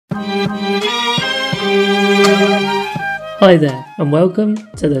Hi there, and welcome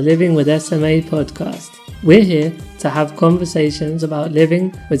to the Living with SMA podcast. We're here to have conversations about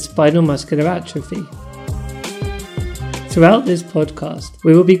living with spinal muscular atrophy. Throughout this podcast,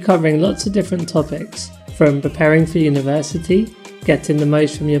 we will be covering lots of different topics, from preparing for university, getting the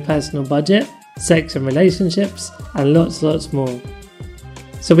most from your personal budget, sex and relationships, and lots more.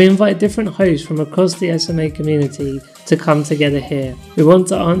 So we invite different hosts from across the SMA community to come together here. We want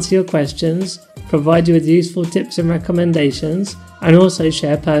to answer your questions, provide you with useful tips and recommendations, and also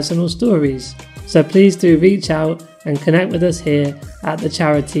share personal stories. So please do reach out and connect with us here at the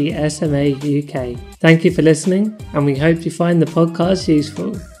charity SMA UK. Thank you for listening, and we hope you find the podcast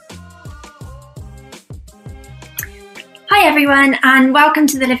useful. Hi everyone, and welcome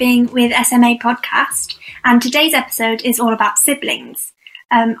to the Living with SMA podcast. And today's episode is all about siblings.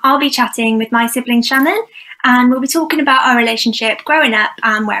 I'll be chatting with my sibling Shannon, and we'll be talking about our relationship growing up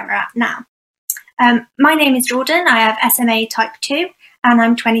and where we're at now. My name is Jordan. I have SMA type 2 and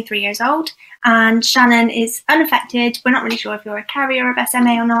I'm 23 years old, and Shannon is unaffected. We're not really sure if you're a carrier of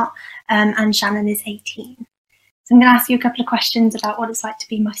SMA or not, and Shannon is 18. So I'm going to ask you a couple of questions about what it's like to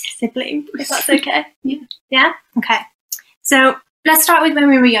be my sibling, if that's okay. Yeah? Okay. So let's start with when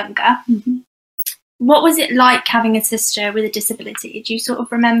we were younger. Mm-hmm. What was it like having a sister with a disability? Do you sort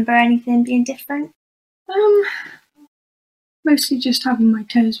of remember anything being different? Mostly just having my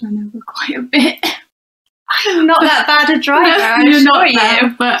toes run over quite a bit. I'm not that bad a driver, You're not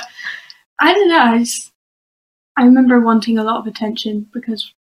bad, but I don't know. I remember wanting a lot of attention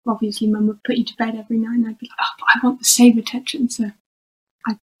because obviously Mum would put you to bed every night, and I'd be like, oh, but I want the same attention, so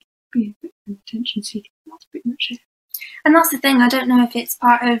I'd be a bit of an attention seeker. That's pretty much it. And that's the thing. I don't know if it's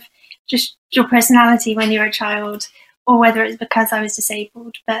part of just your personality when you were a child, or whether it's because I was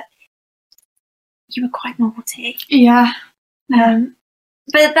disabled, but you were quite naughty. Yeah.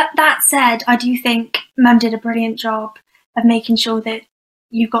 But that said, I do think Mum did a brilliant job of making sure that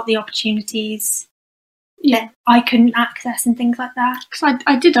you got the opportunities that I couldn't access and things like that. Because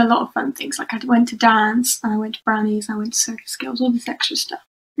I did a lot of fun things. Like I went to dance, and I went to brownies, and I went to circus skills, all this extra stuff.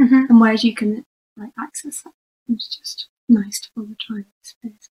 Mm-hmm. And whereas you can access that, it was just nice to follow time, I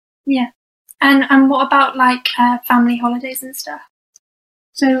suppose. Yeah. And what about family holidays and stuff?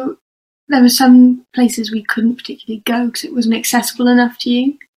 So there were some places we couldn't particularly go because it wasn't accessible enough to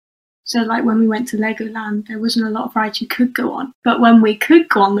you. So like when we went to Legoland, there wasn't a lot of rides you could go on. But when we could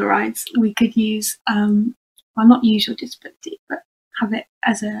go on the rides, we could use, not use your disability, but have it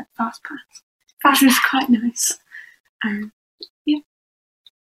as a fast pass, which was quite nice. And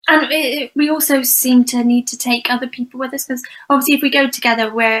we also seem to need to take other people with us, because obviously if we go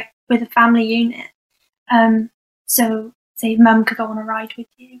together, we're with a family unit. So say Mum could go on a ride with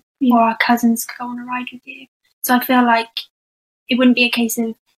you, or our cousins could go on a ride with you. So I feel like it wouldn't be a case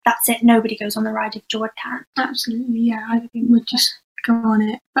of that's it, nobody goes on the ride if George can't. Absolutely, yeah. I think we'd just go on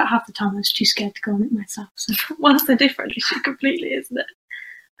it, but half the time I was too scared to go on it myself. So well, that's a different issue completely, isn't it?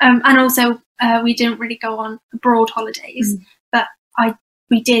 And also we didn't really go on abroad holidays, but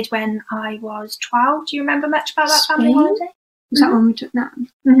we did when I was 12. Do you remember much about that family holiday? Was that when we took that?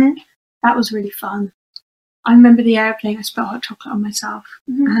 Mm-hmm. That was really fun. I remember the airplane, I spilled hot chocolate on myself,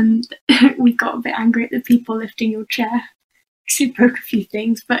 and we got a bit angry at the people lifting your chair because it broke a few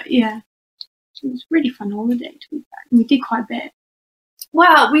things. But yeah, it was a really fun holiday to be fair. We did quite a bit.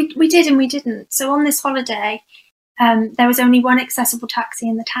 Well, we did and we didn't. So on this holiday, there was only one accessible taxi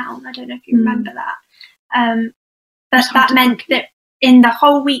in the town. I don't know if you remember that. But that meant that in the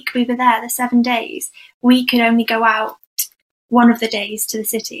whole week we were there, the 7 days, we could only go out one of the days to the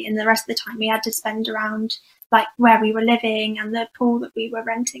city, and the rest of the time we had to spend around where we were living and the pool that we were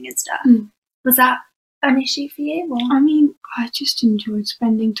renting and stuff. Was that an issue for you? Or? I mean, I just enjoyed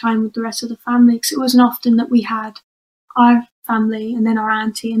spending time with the rest of the family, because it wasn't often that we had our family and then our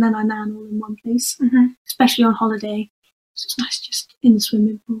auntie and then our nan all in one place, especially on holiday. So it's nice just in the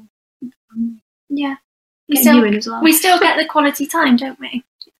swimming pool with the family. Yeah. You in as well. We still get the quality time, don't we?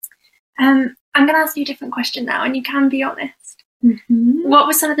 I'm going to ask you a different question now, and you can be honest. Mm-hmm. What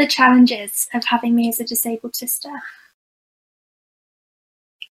were some of the challenges of having me as a disabled sister?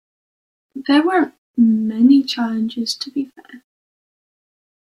 There weren't many challenges, to be fair.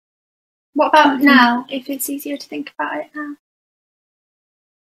 What about now, if it's easier to think about it now?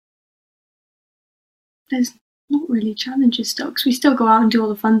 There's not really challenges still, because we still go out and do all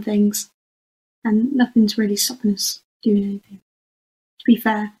the fun things, and nothing's really stopping us doing anything, to be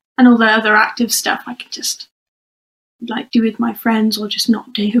fair. And all the other active stuff I can just do with my friends, or just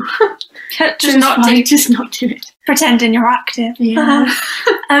not do. Just not do it. Pretending you're active. Yeah.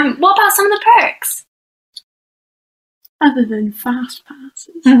 What about some of the perks? other than fast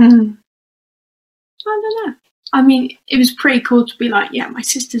passes. Mm-hmm. I don't know. I mean, it was pretty cool to be like, yeah, my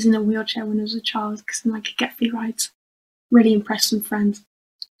sister's in a wheelchair when I was a child, because then I could get free rides. Really impressed some friends.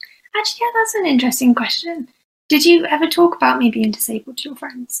 Actually, yeah, that's an interesting question. Did you ever talk about me being disabled to your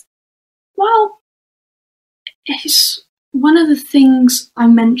friends? Well, it's one of the things I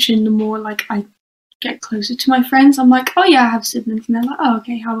mention the more like I get closer to my friends. I'm like, oh yeah, I have siblings. And they're like, oh,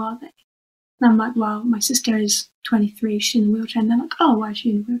 okay, how are they? And I'm like, well, my sister is 23, she's in a wheelchair. And they're like, oh, why is she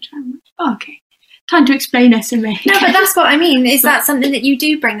in a wheelchair? I'm like, oh, okay. Time to explain SMA. No, but that's what I mean. Is that something that you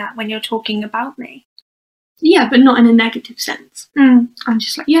do bring up when you're talking about me? Yeah, but not in a negative sense. Mm. I'm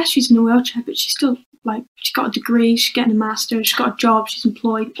just like, yeah, she's in a wheelchair, but she's still, like, she's got a degree, she's getting a master's, she's got a job, she's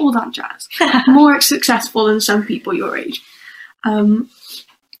employed, all that jazz. More successful than some people your age. Thanks.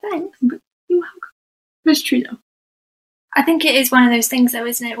 But you're welcome. That's true, though. I think it is one of those things, though,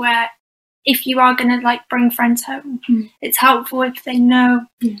 isn't it, where if you are going to, like, bring friends home, it's helpful if they know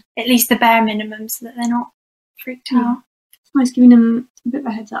at least the bare minimum so that they're not freaked out. It's nice giving them a bit of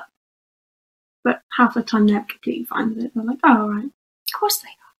a heads up. But half the time they're completely fine with it. They're like, oh, all right. Of course they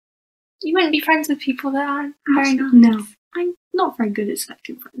are. You wouldn't be friends with people that aren't very nice. No, I'm not very good at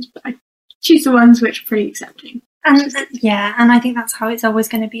selecting friends, but I choose the ones which are pretty accepting. And and I think that's how it's always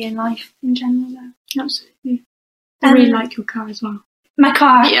going to be in life in general, though. Absolutely. I really like your car as well. My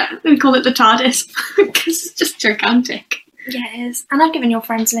car? Yeah, we call it the TARDIS because it's just gigantic. Yeah, it is. And I've given your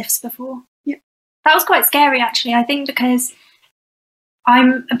friends lifts before. Yeah. That was quite scary, actually. I think because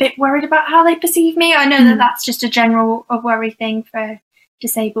I'm a bit worried about how they perceive me. I know that that's just a worry thing for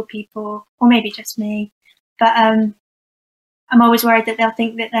disabled people, or maybe just me. But I'm always worried that they'll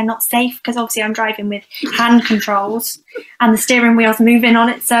think that they're not safe, because obviously I'm driving with hand controls and the steering wheel's moving on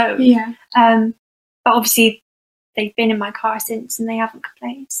it. So, yeah. But obviously they've been in my car since and they haven't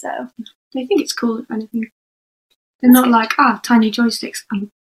complained. So they think it's cool, if anything. They're not like, tiny joysticks, and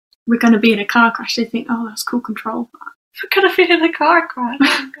we're going to be in a car crash. They think, oh, that's cool control. We're going to be in a car crash.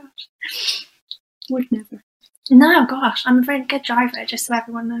 Oh my gosh. Would never. No, gosh, I'm a very good driver, just so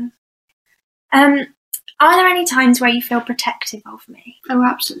everyone knows. Are there any times where you feel protective of me? Oh,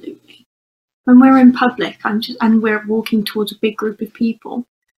 absolutely. When we're in public and we're walking towards a big group of people,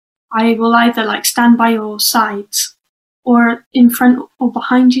 I will either like stand by your sides or in front or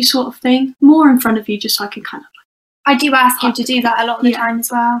behind you, sort of thing. More in front of you, just so I can kind of. I do ask you to do that a lot of the time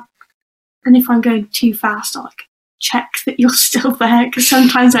as well. And if I'm going too fast, I'll like check that you're still there, because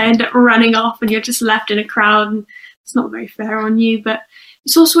sometimes I end up running off and you're just left in a crowd, and it's not very fair on you. But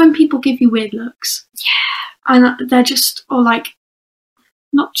it's also when people give you weird looks. Yeah. And they're just, or like,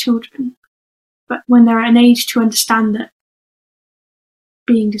 not children, but when they're at an age to understand that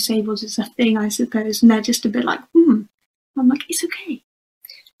being disabled is a thing, I suppose, and they're just a bit like, I'm like, it's okay.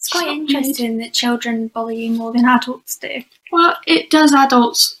 It's quite interesting that children bully you more than adults do. Well, it does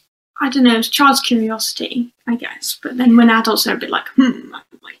adults. I don't know, it's child's curiosity, I guess. But then when adults are a bit like,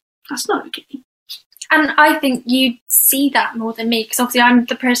 that's not okay. And I think you see that more than me, because obviously I'm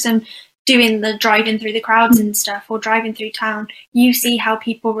the person doing the driving through the crowds and stuff, or driving through town. You see how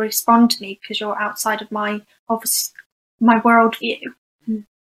people respond to me because you're outside of my worldview.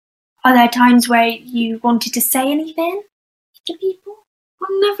 Are there times where you wanted to say anything to people? Well,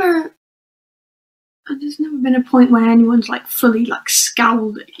 there's never been a point where anyone's like fully like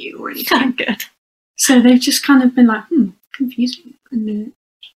scowled at you or anything. Good. So they've just kind of been like, confusing. And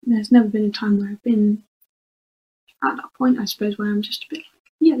there's never been a time where I've been at that point, I suppose, where I'm just a bit like,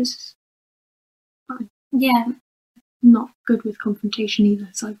 yeah, this is fine. Yeah. Not good with confrontation either,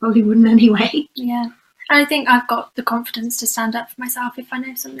 so I probably wouldn't anyway. Yeah. And I think I've got the confidence to stand up for myself if I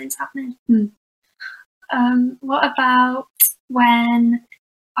know something's happening. What about when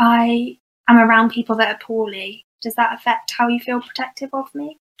I am around people that are poorly? Does that affect how you feel protective of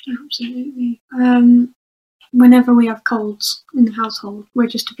me? Absolutely. Whenever we have colds in the household, we're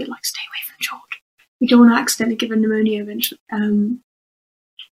just a bit like, stay away from children. We don't want to accidentally give a pneumonia eventually.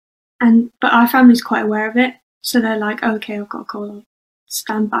 But our family's quite aware of it, so they're like, okay, I've got a cold, I'll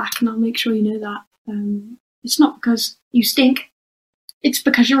stand back and I'll make sure you know that. It's not because you stink, it's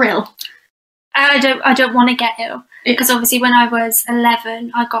because you're ill. I don't want to get ill, because obviously when I was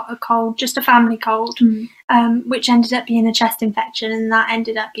 11 I got a cold, just a family cold, which ended up being a chest infection, and that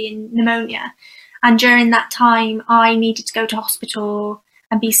ended up being pneumonia. And during that time I needed to go to hospital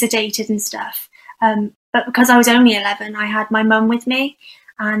and be sedated and stuff, but because I was only 11 I had my mum with me,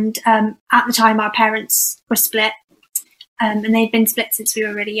 and at the time our parents were split, and they'd been split since we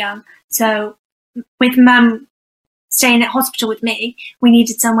were really young. So with mum staying at hospital with me, we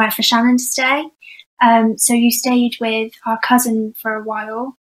needed somewhere for Shannon to stay. So you stayed with our cousin for a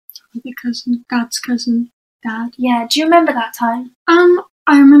while. The cousin, Dad's cousin. Dad. Yeah. Do you remember that time? I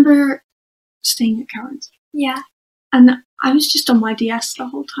remember staying at Karen's. Yeah. And I was just on my DS the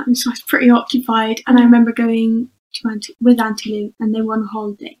whole time, so I was pretty occupied. And I remember going to with Auntie Lou, and they were on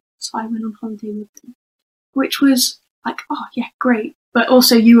holiday, so I went on holiday with them, which was like, oh yeah, great. But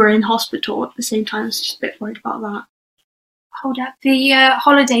also, you were in hospital at the same time. I was just a bit worried about that. Hold up. The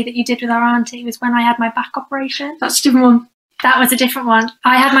holiday that you did with our auntie was when I had my back operation. That's a different one. That was a different one.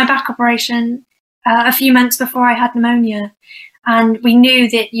 I had my back operation a few months before I had pneumonia, and we knew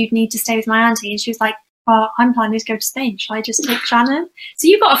that you'd need to stay with my auntie, and she was like, well, I'm planning to go to Spain. Shall I just take Shannon? So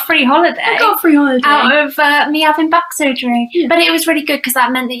you got a free holiday. I got a free holiday. Out of me having back surgery. Yeah. But it was really good because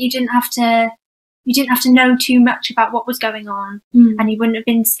that meant that you didn't have to know too much about what was going on, and you wouldn't have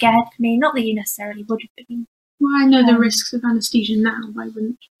been scared for me. Not that you necessarily would have been. Well, I know the risks of anaesthesia now, but I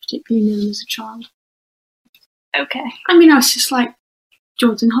wouldn't particularly know them as a child. Okay. I mean, I was just like,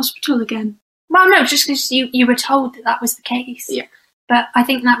 George's in hospital again. Well, no, just because you were told that was the case. Yeah. But I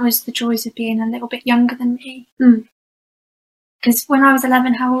think that was the joys of being a little bit younger than me. Mm. Because when I was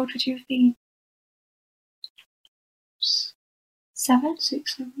 11, how old would you have been? 7?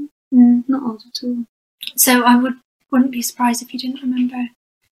 6, 7. Not old at all. So I wouldn't be surprised if you didn't remember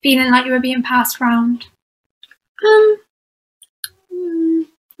feeling like you were being passed around. I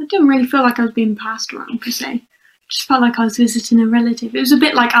didn't really feel like I was being passed around per se. I just felt like I was visiting a relative. It was a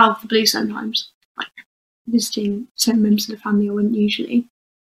bit like out of the blue sometimes, like visiting certain members of the family I wouldn't usually.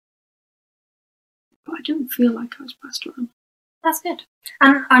 But I didn't feel like I was passed around. That's good.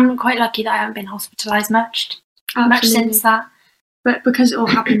 And I'm quite lucky that I haven't been hospitalised much since that. But because it all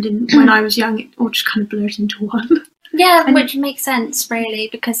happened when I was young, it all just kind of blurred into one. Yeah, which makes sense, really,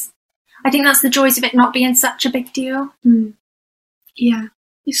 because I think that's the joys of it not being such a big deal. Yeah.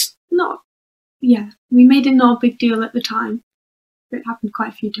 It's not... Yeah, we made it not a big deal at the time, but it happened quite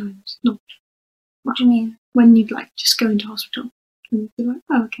a few times. Not... What do you mean? When you'd, like, just go into hospital and be like,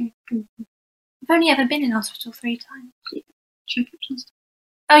 oh, okay, go. I've only ever been in hospital 3 times. Yeah. Check-ups and stuff.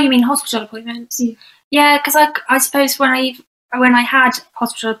 Oh, you mean hospital appointments? Yeah. Yeah, because I suppose when I had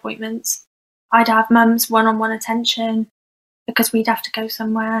hospital appointments, I'd have mum's one-on-one attention because we'd have to go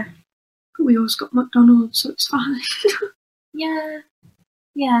somewhere. But we always got McDonald's, so it's fine.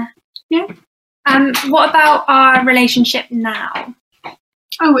 Yeah. What about our relationship now?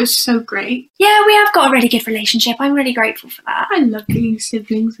 Oh, it's so great. Yeah, we have got a really good relationship. I'm really grateful for that. I love being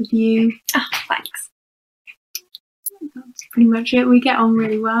siblings with you. Oh, thanks. That's pretty much it. We get on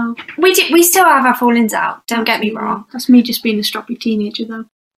really well. We still have our fallings out, don't get me wrong. That's me just being a stroppy teenager, though.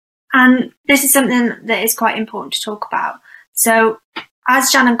 And this is something that is quite important to talk about. So,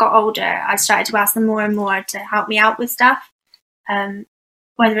 as Shannon got older, I started to ask them more and more to help me out with stuff.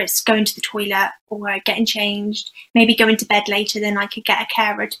 Whether it's going to the toilet or getting changed, maybe going to bed later than I could get a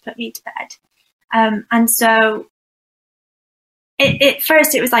carer to put me to bed. And so at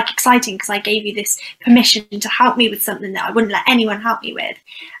first it was like exciting because I gave you this permission to help me with something that I wouldn't let anyone help me with.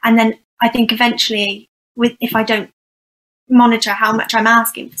 And then I think eventually, if I don't monitor how much I'm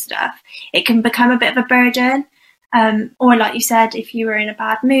asking for stuff, it can become a bit of a burden. Or like you said, if you were in a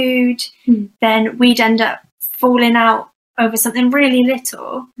bad mood, then we'd end up falling out over something really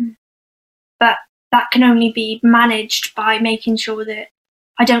little. But that can only be managed by making sure that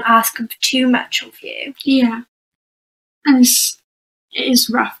I don't ask for too much of you. Yeah. And it is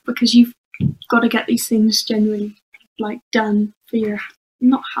rough because you've got to get these things generally like done for your,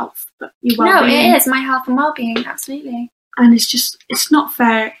 not health, but your well-being. No, it is my health and well-being, absolutely. And it's not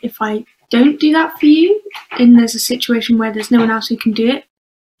fair if I don't do that for you and there's a situation where there's no one else who can do it.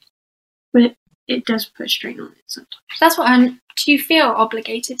 But it does put a strain on it sometimes. That's what do you feel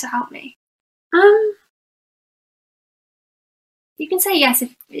obligated to help me? You can say yes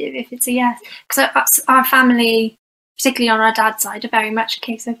if it's a yes. Because our family, particularly on our dad's side, are very much a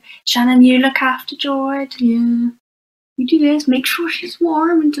case of, Shannon, you look after George. Yeah. You do this, make sure she's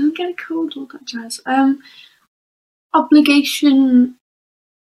warm and doesn't get a cold, all that jazz. Obligation,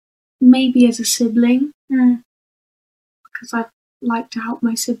 maybe as a sibling. Because I like to help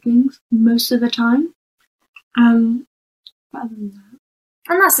my siblings most of the time. But other than that.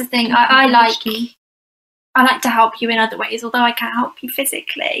 And that's the thing, I like to help you in other ways, although I can't help you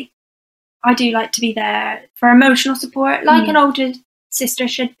physically. I do like to be there for emotional support, like an older sister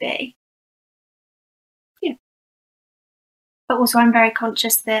should be. Yeah. But also I'm very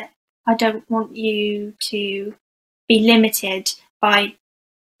conscious that I don't want you to be limited by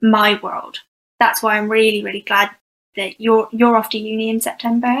my world. That's why I'm really, really glad that you're off to uni in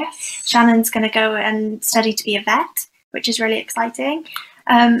September. Shannon's going to go and study to be a vet, which is really exciting.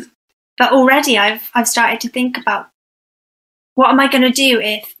 But already I've started to think about what am I going to do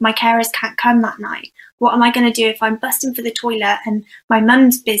if my carers can't come that night? What am I going to do if I'm busting for the toilet and my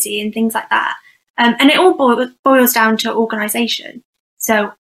mum's busy and things like that? And it all boils down to organisation.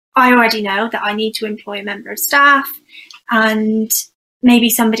 So I already know that I need to employ a member of staff and maybe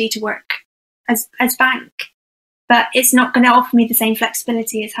somebody to work as bank. But it's not going to offer me the same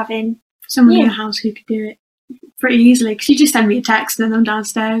flexibility as having someone in the house who could do it pretty easily, because you just send me a text and then I'm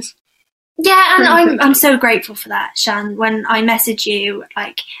downstairs. Yeah, and I'm so grateful for that, Shan. When I message you,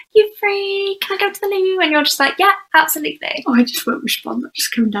 like, you free? Can I go to the loo? And you're just like, yeah, absolutely. Oh, I just won't respond. I'll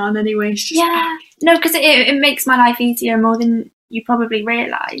just come down anyway. Yeah. No, because it makes my life easier more than you probably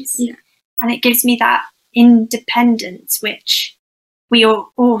realise. Yeah. And it gives me that independence, which we are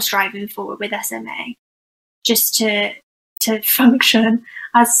all striving for with SMA, just to function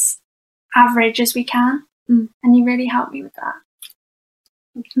as average as we can. And you really help me with that.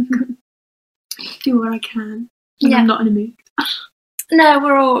 Do what I can. I'm not in a mood. No,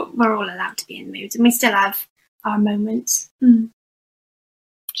 we're all allowed to be in moods, and we still have our moments.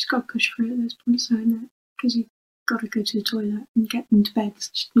 Just got to push for it at those points, isn't it? Because you've got to go to the toilet and get into bed. It's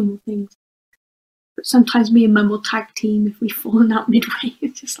just normal things. But sometimes me and Mum will tag team if we've fallen out midway.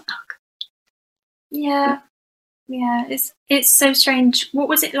 It's just like, oh God. Yeah. It's so strange. What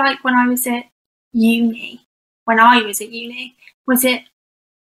was it like when I was at uni? Was it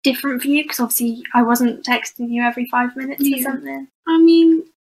different for you? Because obviously I wasn't texting you every 5 minutes or something. I mean,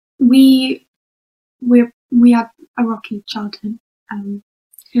 we had a rocky childhood,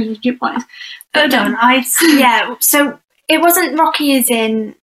 relationship-wise. Hold on, so it wasn't rocky as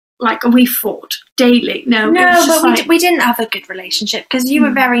in like we fought daily. No, but we didn't have a good relationship because you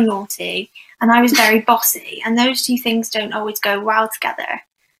were very naughty and I was very bossy, and those two things don't always go well together.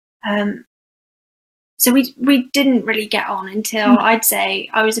 So we didn't really get on until I'd say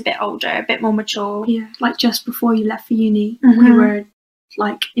I was a bit older, a bit more mature. Yeah, like just before you left for uni, we were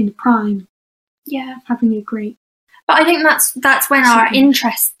like in the prime. Yeah, having a great. But I think that's when our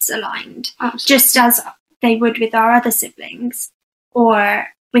interests aligned, just as they would with our other siblings or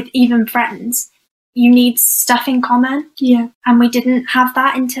with even friends. You need stuff in common. Yeah, and we didn't have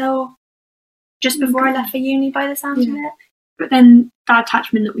that until just before I left for uni, by the sound of it. But then that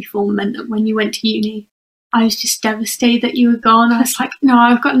attachment that we formed meant that when you went to uni, I was just devastated that you were gone. I was like, no,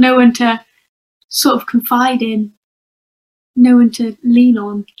 I've got no one to sort of confide in, no one to lean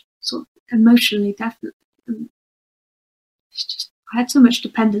on, sort of emotionally, definitely. It's just, I had so much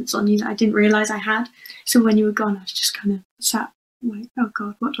dependence on you that I didn't realise I had. So when you were gone, I was just kind of sat like, oh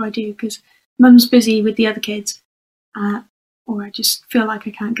God, what do I do? Because Mum's busy with the other kids, or I just feel like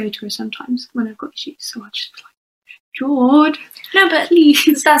I can't go to her sometimes when I've got issues. So I just like, George. No, but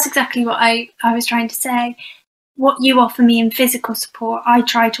please. That's exactly what I was trying to say. What you offer me in physical support, I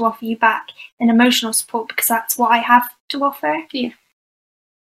try to offer you back in emotional support because that's what I have to offer. Yeah.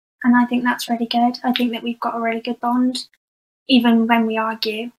 And I think that's really good. I think that we've got a really good bond, even when we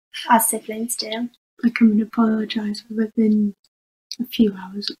argue, as siblings do. I come and apologise within a few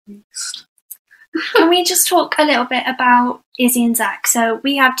hours at least. Can we just talk a little bit about Izzy and Zach? So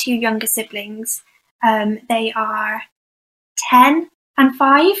we have two younger siblings. They are 10 and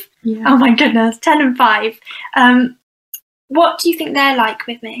 5. Yeah. Oh my goodness, 10 and 5. What do you think they're like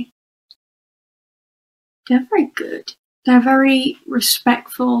with me? They're very good. They're very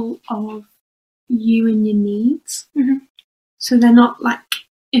respectful of you and your needs. So they're not like,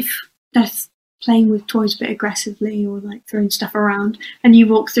 if they're playing with toys a bit aggressively or like throwing stuff around and you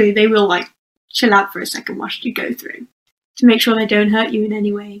walk through, they will like chill out for a second whilst you go through to make sure they don't hurt you in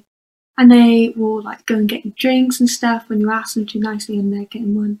any way. And they will like go and get you drinks and stuff when you ask them to nicely, and they're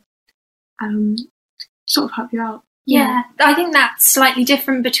getting one. Sort of help you out. Yeah, I think that's slightly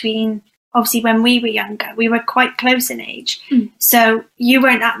different between, obviously, when we were younger. We were quite close in age. So you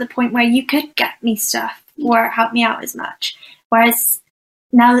weren't at the point where you could get me stuff or help me out as much. Whereas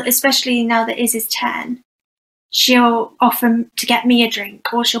now, especially now that Iz is 10, she'll offer to get me a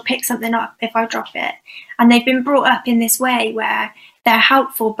drink or she'll pick something up if I drop it. And they've been brought up in this way where they're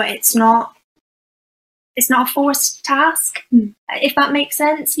helpful, but it's not a forced task, if that makes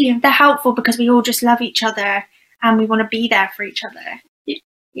sense. Yeah. They're helpful because we all just love each other and we want to be there for each other.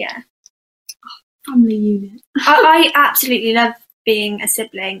 Yeah. Family unit. I absolutely love being a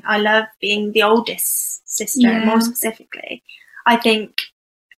sibling. I love being the oldest sister, more specifically. I think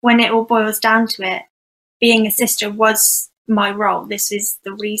when it all boils down to it, being a sister was my role. This is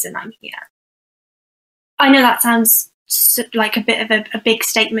the reason I'm here. I know that sounds like a bit of a big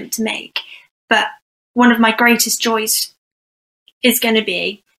statement to make, but one of my greatest joys is going to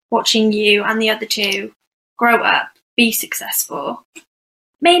be watching you and the other two grow up, be successful,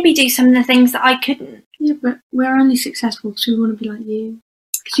 maybe do some of the things that I couldn't, Yeah, but we're only successful because we want to be like you.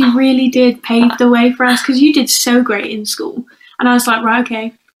 Because you really did pave the way for us, because you did so great in school. And I was like, right,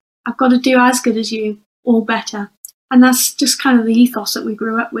 okay, I've got to do as good as you, or better. And that's just kind of the ethos that we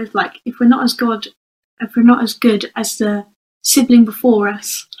grew up with. Like, if we're not as good as the sibling before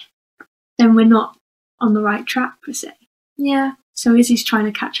us, then we're not on the right track, per se. Yeah. So Izzy's trying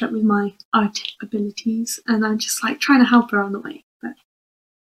to catch up with my art abilities, and I'm just like trying to help her on the way. But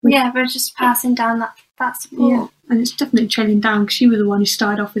we're just passing down that support. Yeah, and it's definitely trailing down, because she was the one who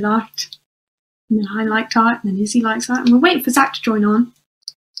started off with art. And then I liked art, and then Izzy likes art, and we're waiting for Zach to join on.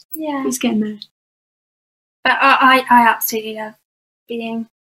 Yeah. He's getting there. But I absolutely love being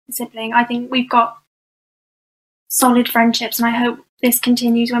a sibling. I think we've got solid friendships, and I hope this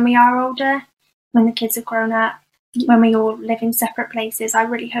continues when we are older, when the kids have grown up, when we all live in separate places. I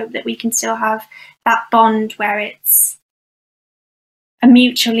really hope that we can still have that bond where it's a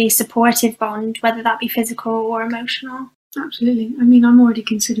mutually supportive bond, whether that be physical or emotional. Absolutely. I mean, I'm already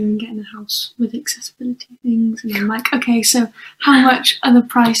considering getting a house with accessibility things, and I'm like, okay, so how much are the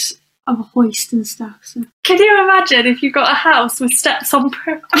price of a hoist and stuff? So can you imagine if you got a house with steps on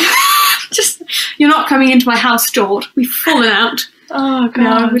purpose? Just, you're not coming into my house, George. We've fallen out. Oh, God.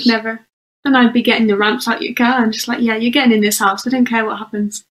 No, I would never. And I'd be getting the ramps out your car and just like, yeah, you're getting in this house. I don't care what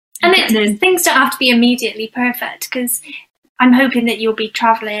happens. And things don't have to be immediately perfect, because I'm hoping that you'll be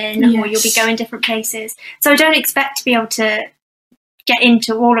travelling, or you'll be going different places. So I don't expect to be able to get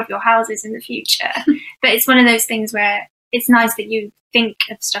into all of your houses in the future. But it's one of those things where it's nice that you think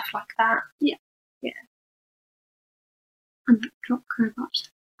of stuff like that. Yeah. Yeah. And drop curb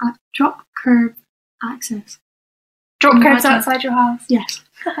access. Drop curbs outside your house? Yes.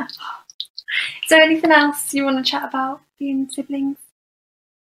 Is there anything else you want to chat about being siblings?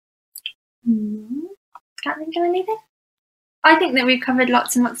 Can't think of anything? I think that we've covered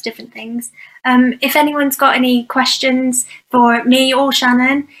lots and lots of different things. If anyone's got any questions for me or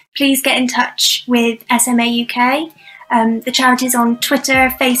Shannon, please get in touch with SMA UK. The charity's on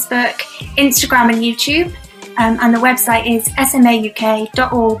Twitter, Facebook, Instagram and YouTube. And the website is smauk.org.uk.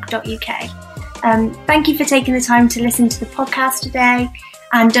 Thank you for taking the time to listen to the podcast today.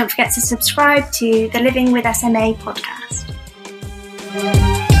 And don't forget to subscribe to the Living with SMA podcast.